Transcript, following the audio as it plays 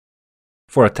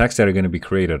For attacks that are going to be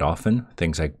created often,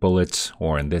 things like bullets,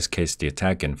 or in this case, the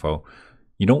attack info,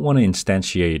 you don't want to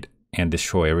instantiate and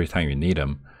destroy every time you need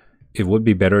them. It would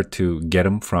be better to get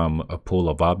them from a pool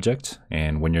of objects,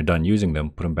 and when you're done using them,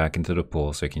 put them back into the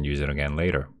pool so you can use it again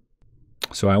later.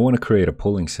 So I want to create a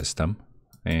pooling system,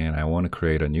 and I want to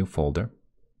create a new folder.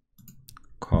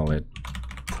 Call it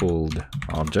pooled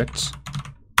objects.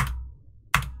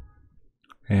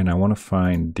 And I want to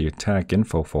find the attack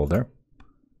info folder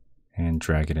and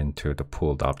drag it into the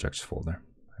pooled objects folder.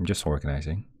 I'm just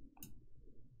organizing.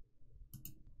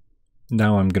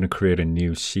 Now I'm going to create a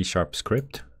new C#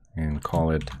 script and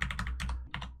call it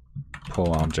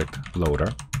pool object loader.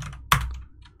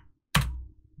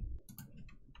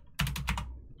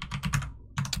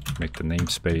 Make the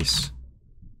namespace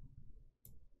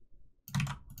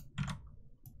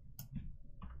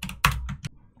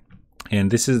and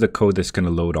this is the code that's going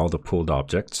to load all the pooled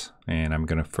objects. And I'm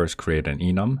going to first create an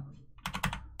enum,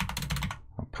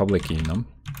 a public enum,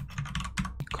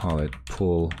 call it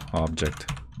pool object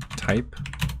type.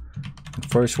 And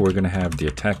first we're going to have the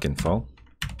attack info,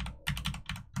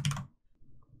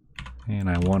 and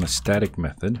I want a static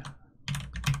method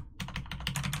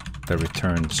that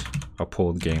returns a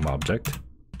pooled game object.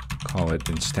 Call it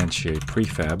instantiate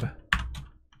prefab,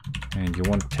 and you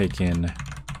want to take in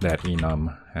that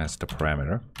enum as the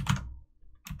parameter.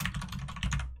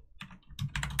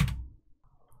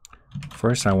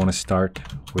 First I want to start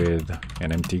with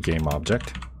an empty game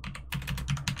object,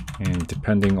 and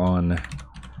depending on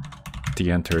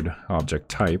the entered object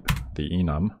type, the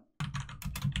enum,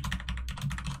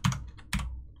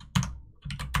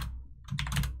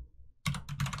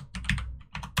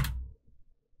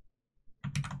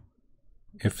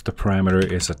 if the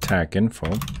parameter is attack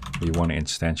info, we want to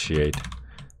instantiate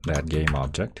that game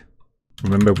object.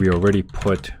 Remember, we already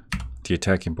put the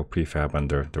attack info prefab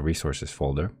under the resources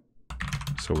folder,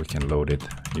 so we can load it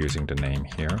using the name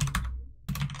here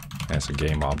as a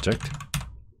game object.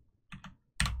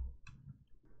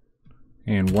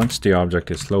 And once the object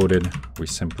is loaded, we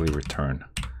simply return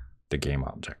the game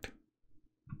object.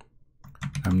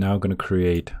 I'm now going to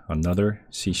create another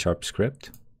C# script.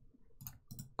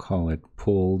 Call it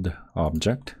pooled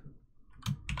object,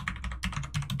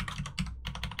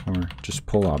 or just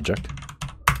pool object.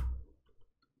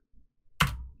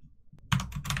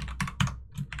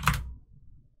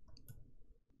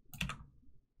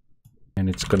 And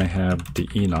it's going to have the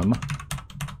enum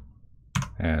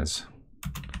as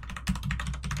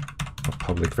a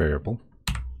public variable.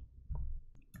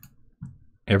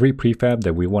 Every prefab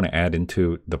that we want to add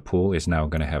into the pool is now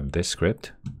going to have this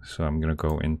script. So I'm going to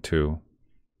go into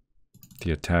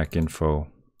the attack info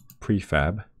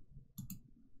prefab,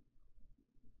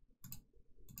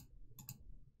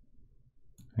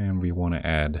 and we want to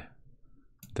add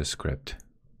the script.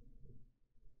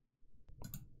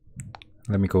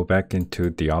 Let me go back into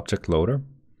the object loader,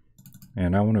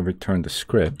 and I want to return the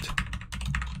script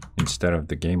instead of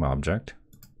the game object.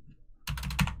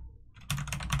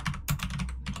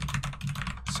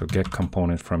 So get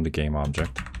component from the game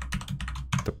object,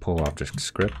 the pool object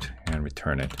script, and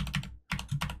return it.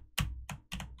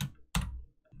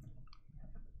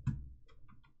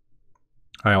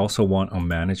 I also want a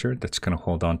manager that's going to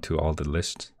hold on to all the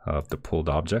lists of the pooled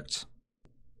objects.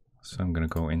 So I'm going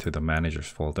to go into the managers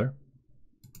folder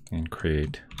and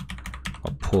create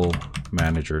a pool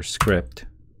manager script.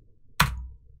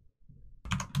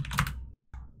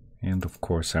 And of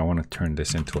course, I want to turn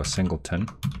this into a singleton.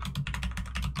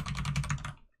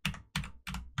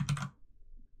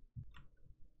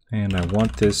 And I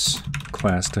want this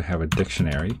class to have a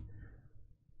dictionary,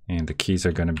 and the keys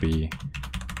are going to be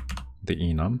the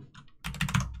enum,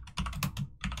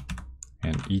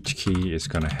 and each key is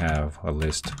going to have a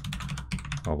list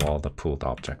of all the pooled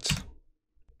objects.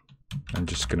 I'm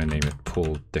just going to name it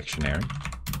pool dictionary.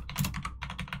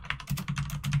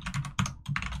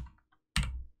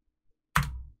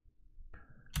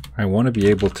 I want to be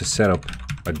able to set up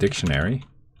a dictionary,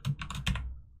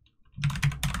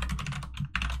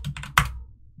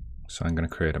 so I'm going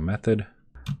to create a method,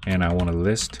 and I want a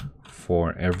list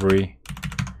for every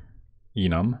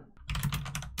enum.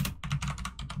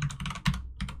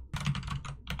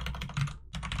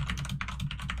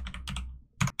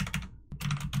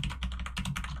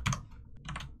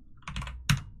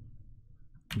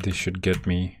 This should get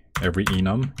me every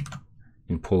enum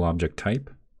in pool object type,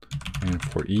 and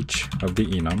for each of the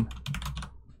enum,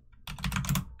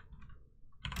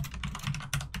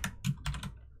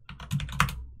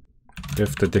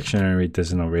 if the dictionary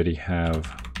doesn't already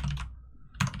have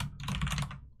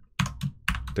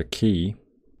the key,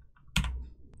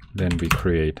 then we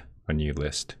create a new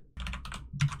list.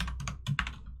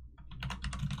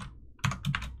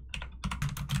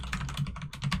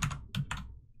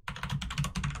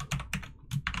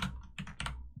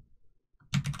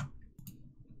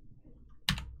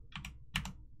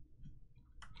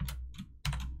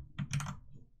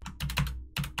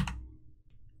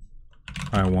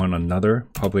 I want another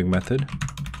public method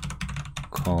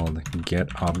called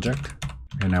getObject,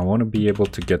 and I want to be able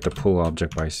to get the pull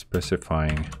object by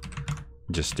specifying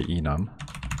just the enum.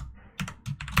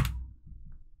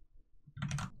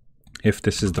 If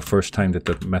this is the first time that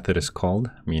the method is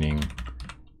called, meaning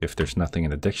if there's nothing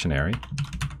in the dictionary,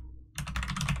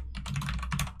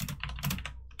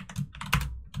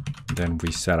 then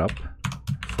we set up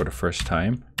for the first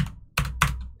time,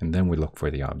 and then we look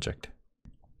for the object.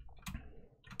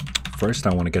 First,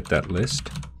 I want to get that list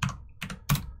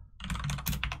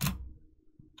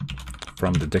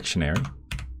from the dictionary.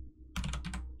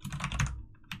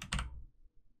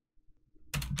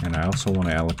 And I also want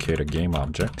to allocate a game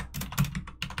object.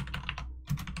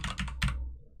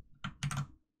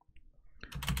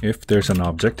 If there's an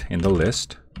object in the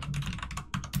list,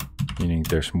 meaning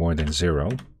there's more than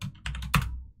 0,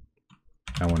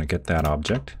 I want to get that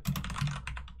object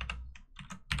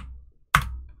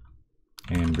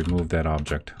and remove that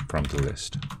object from the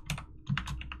list.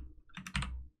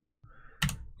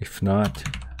 If not,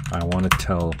 I want to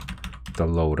tell the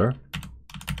loader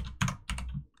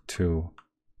to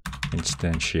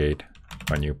instantiate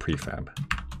a new prefab.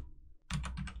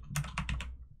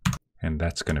 And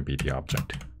that's going to be the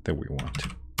object that we want.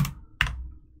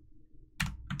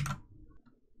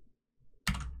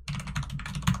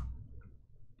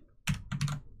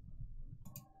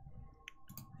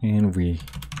 And we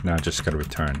now just got to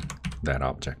return that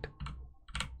object.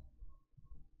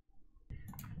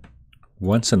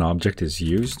 Once an object is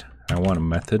used, I want a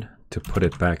method to put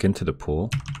it back into the pool.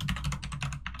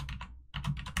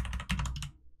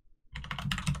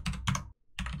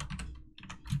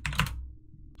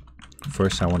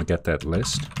 First, I want to get that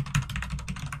list.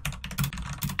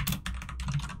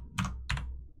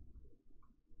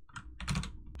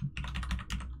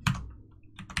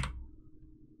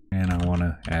 And I want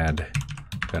to add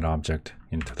that object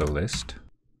into the list.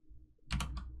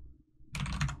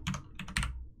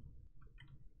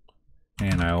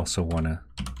 And I also want to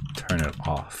turn it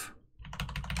off.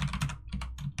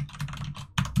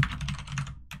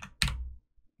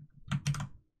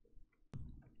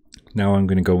 Now I'm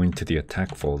going to go into the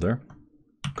attack folder,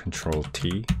 Control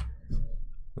T,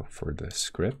 look for the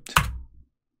script.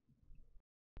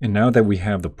 And now that we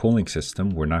have the pooling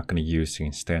system, we're not going to use the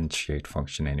instantiate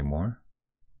function anymore.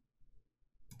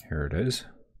 Here it is.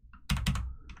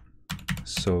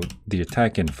 So the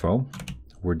attack info,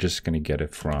 we're just going to get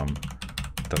it from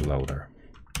the loader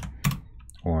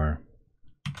or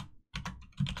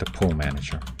the pool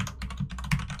manager.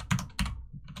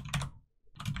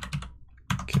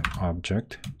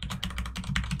 Object,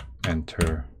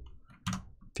 enter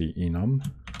the enum,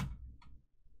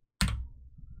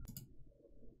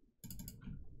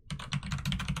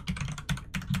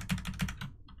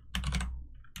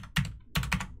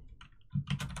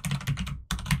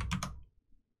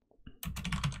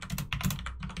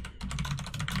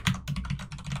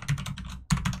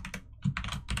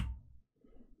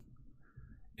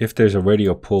 if there's already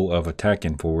a pool of attack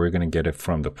info, we're going to get it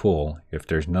from the pool. If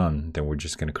there's none, then we're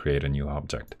just going to create a new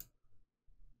object.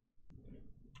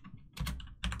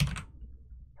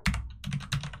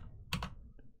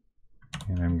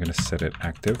 And I'm going to set it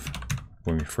active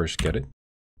when we first get it.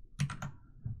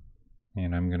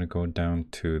 And I'm going to go down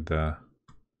to the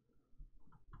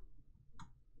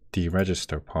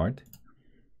deregister part.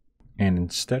 And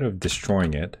instead of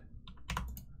destroying it,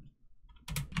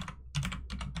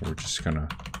 we're just going to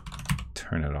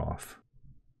turn it off.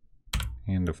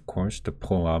 And of course, the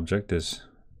pull object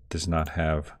does not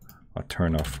have a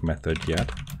turn off method yet.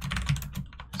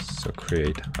 So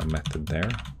create a method there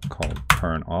called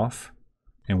turn off.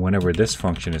 And whenever this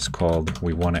function is called,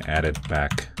 we want to add it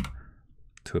back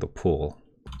to the pool.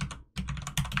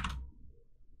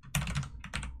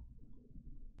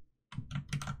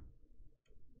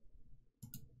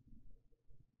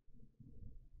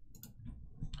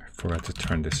 I forgot to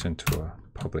turn this into a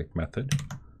public method.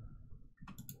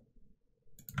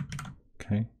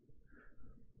 Okay.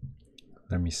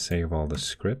 Let me save all the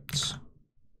scripts.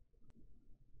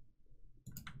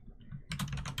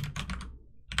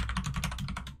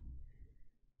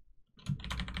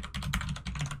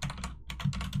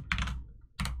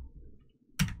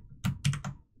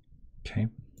 Okay.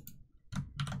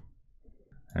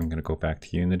 I'm going to go back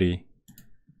to Unity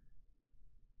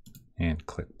and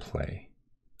click play.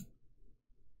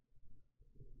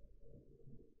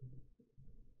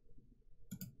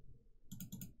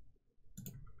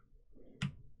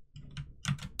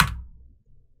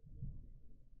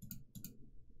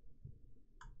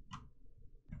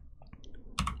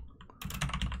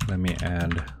 Let me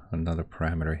add another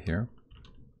parameter here.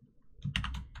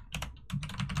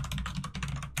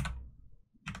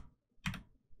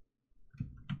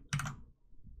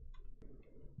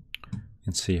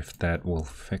 and see if that will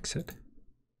fix it.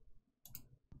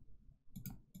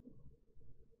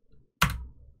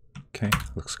 Okay,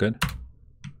 looks good.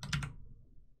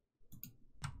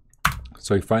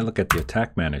 So if I look at the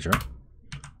attack manager,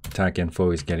 attack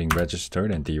info is getting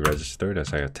registered and deregistered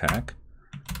as I attack.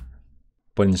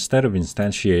 But instead of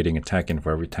instantiating attack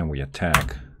info every time we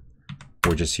attack,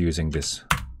 we're just using this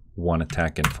one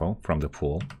attack info from the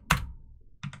pool.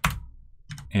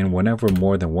 And whenever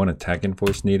more than one attack info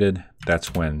is needed,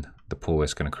 that's when the pool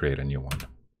is going to create a new one.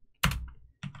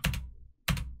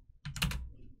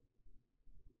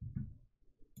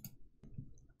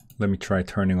 Let me try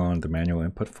turning on the manual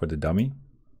input for the dummy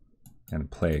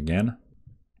and play again.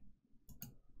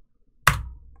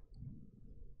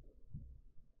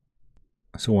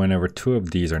 So whenever two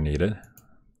of these are needed,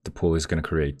 the pool is going to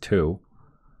create two.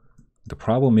 The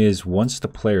problem is once the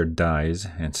player dies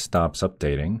and stops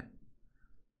updating,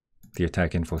 the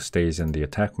attack info stays in the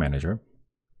attack manager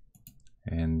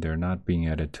and they're not being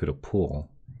added to the pool.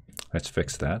 Let's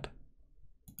fix that.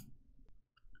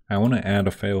 I want to add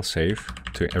a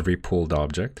failsafe to every pooled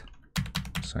object.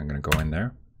 So I'm going to go in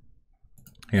there.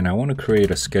 And I want to create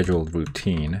a scheduled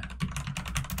routine.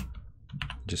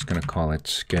 I'm just going to call it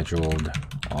scheduled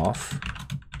off.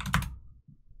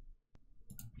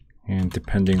 And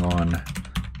depending on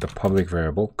the public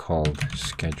variable called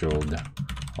scheduled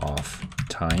off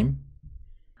time,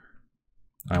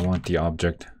 I want the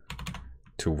object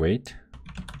to wait.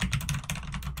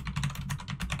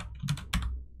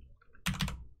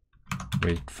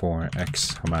 Wait for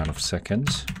X amount of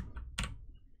seconds.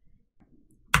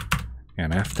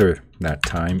 And after that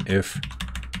time, if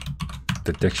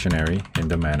the dictionary in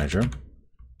the manager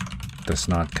does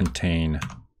not contain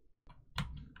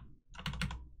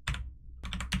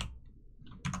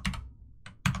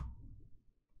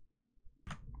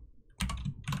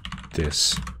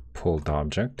this pulled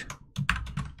object,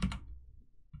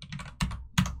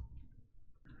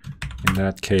 in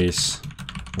that case,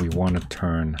 we want to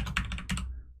turn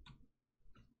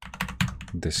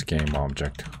this game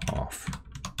object off.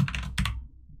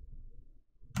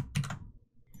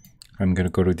 I'm going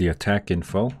to go to the attack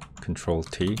info, Control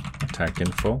T, attack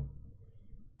info.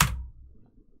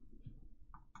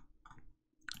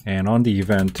 And on the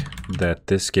event that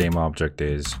this game object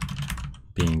is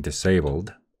being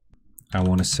disabled, I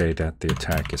want to say that the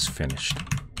attack is finished.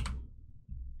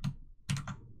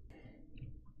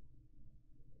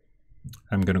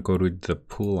 I'm going to go to the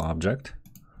pool object,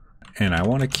 and I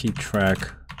want to keep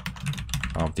track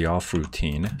of the off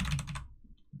routine.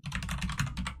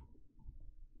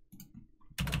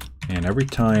 And every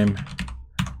time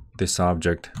this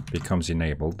object becomes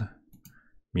enabled,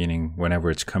 meaning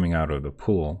whenever it's coming out of the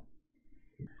pool,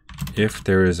 if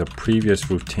there is a previous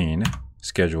routine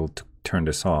scheduled to turn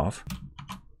this off,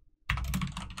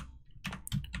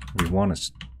 we want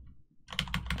to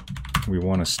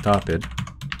stop it,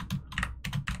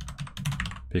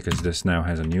 because this now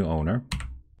has a new owner,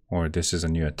 or this is a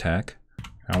new attack.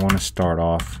 I want to start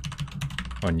off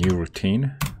a new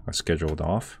routine, a scheduled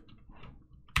off.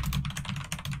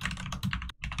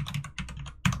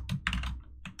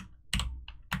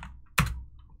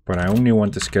 But I only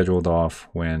want the scheduled off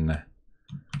when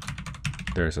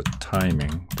there's a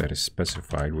timing that is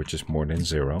specified, which is more than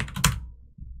 0.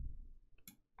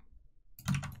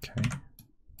 Okay.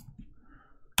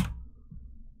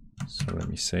 So let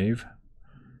me save.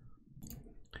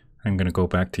 I'm going to go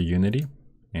back to Unity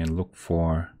and look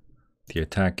for the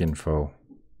attack info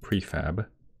prefab.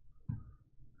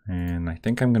 And I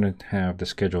think I'm going to have the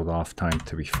scheduled off time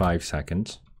to be 5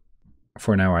 seconds.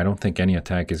 For now, I don't think any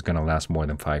attack is going to last more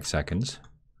than 5 seconds.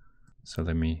 So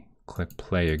let me click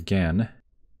play again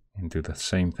and do the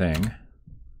same thing.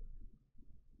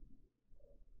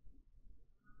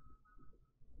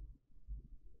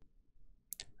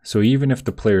 So even if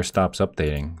the player stops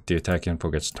updating, the attack info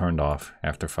gets turned off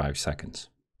after 5 seconds.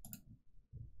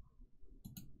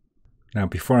 Now,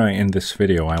 before I end this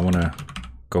video, I want to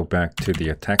go back to the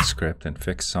attack script and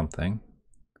fix something.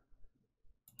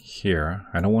 Here,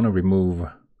 I don't want to remove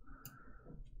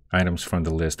items from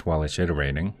the list while it's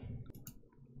iterating.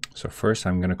 So first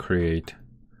I'm going to create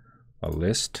a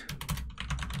list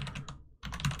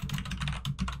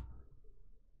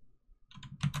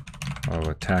of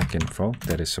attack info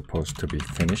that is supposed to be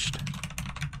finished.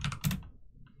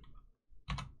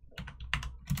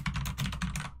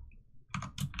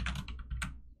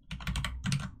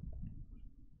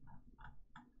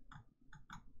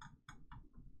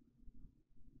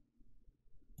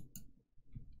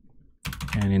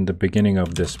 And in the beginning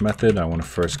of this method, I want to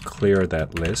first clear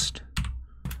that list.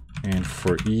 And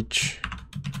for each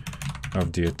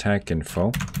of the attack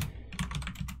info,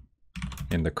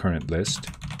 in the current list.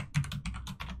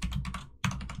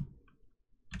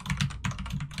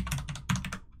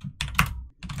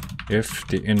 If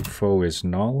the info is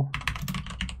null,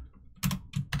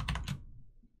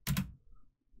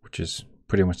 which is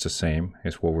pretty much the same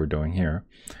as what we're doing here.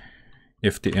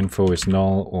 If the info is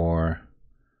null or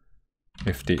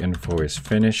if the info is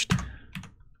finished,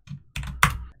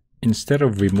 instead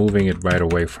of removing it right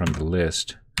away from the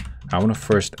list, I want to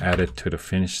first add it to the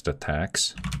finished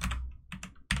attacks.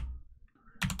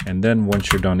 And then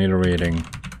once you're done iterating,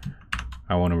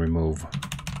 I want to remove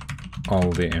all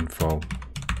the info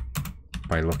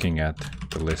by looking at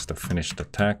the list of finished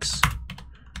attacks.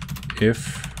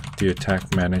 If the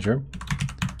attack manager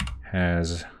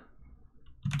has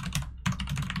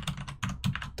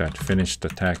that finished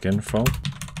attack info,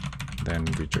 then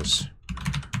we just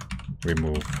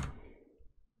remove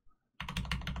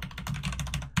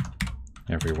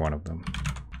every one of them.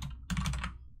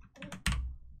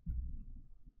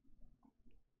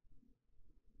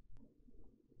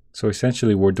 So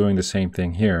essentially we're doing the same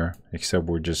thing here, except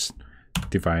we're just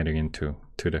dividing into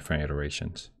two different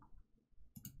iterations.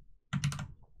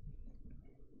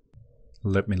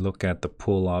 Let me look at the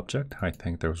pull object. I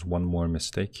think there's one more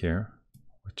mistake here,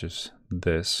 which is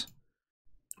this.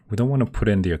 We don't want to put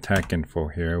in the attack info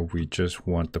here. We just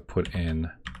want to put in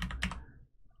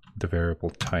the variable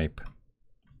type.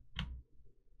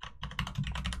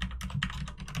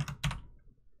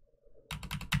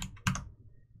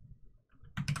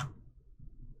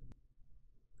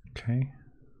 Okay.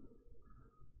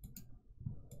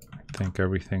 I think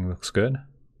everything looks good.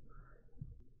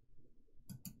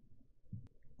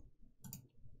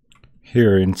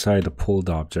 Here inside the pulled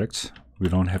objects, we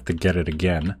don't have to get it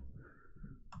again.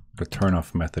 The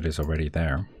turnoff method is already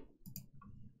there.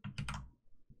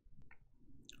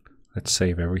 Let's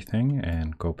save everything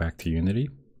and go back to Unity.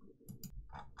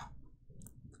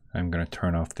 I'm going to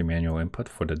turn off the manual input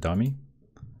for the dummy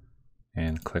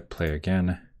and click play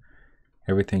again.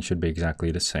 Everything should be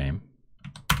exactly the same.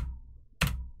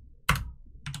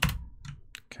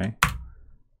 Okay,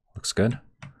 looks good.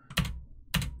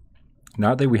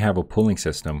 Now that we have a pooling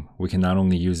system, we can not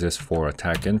only use this for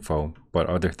attack info, but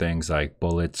other things like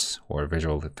bullets or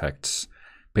visual effects,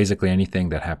 basically anything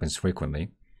that happens frequently.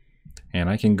 And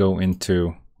I can go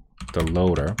into the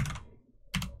loader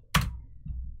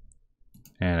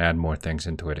and add more things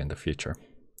into it in the future.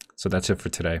 So that's it for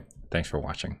today. Thanks for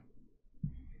watching.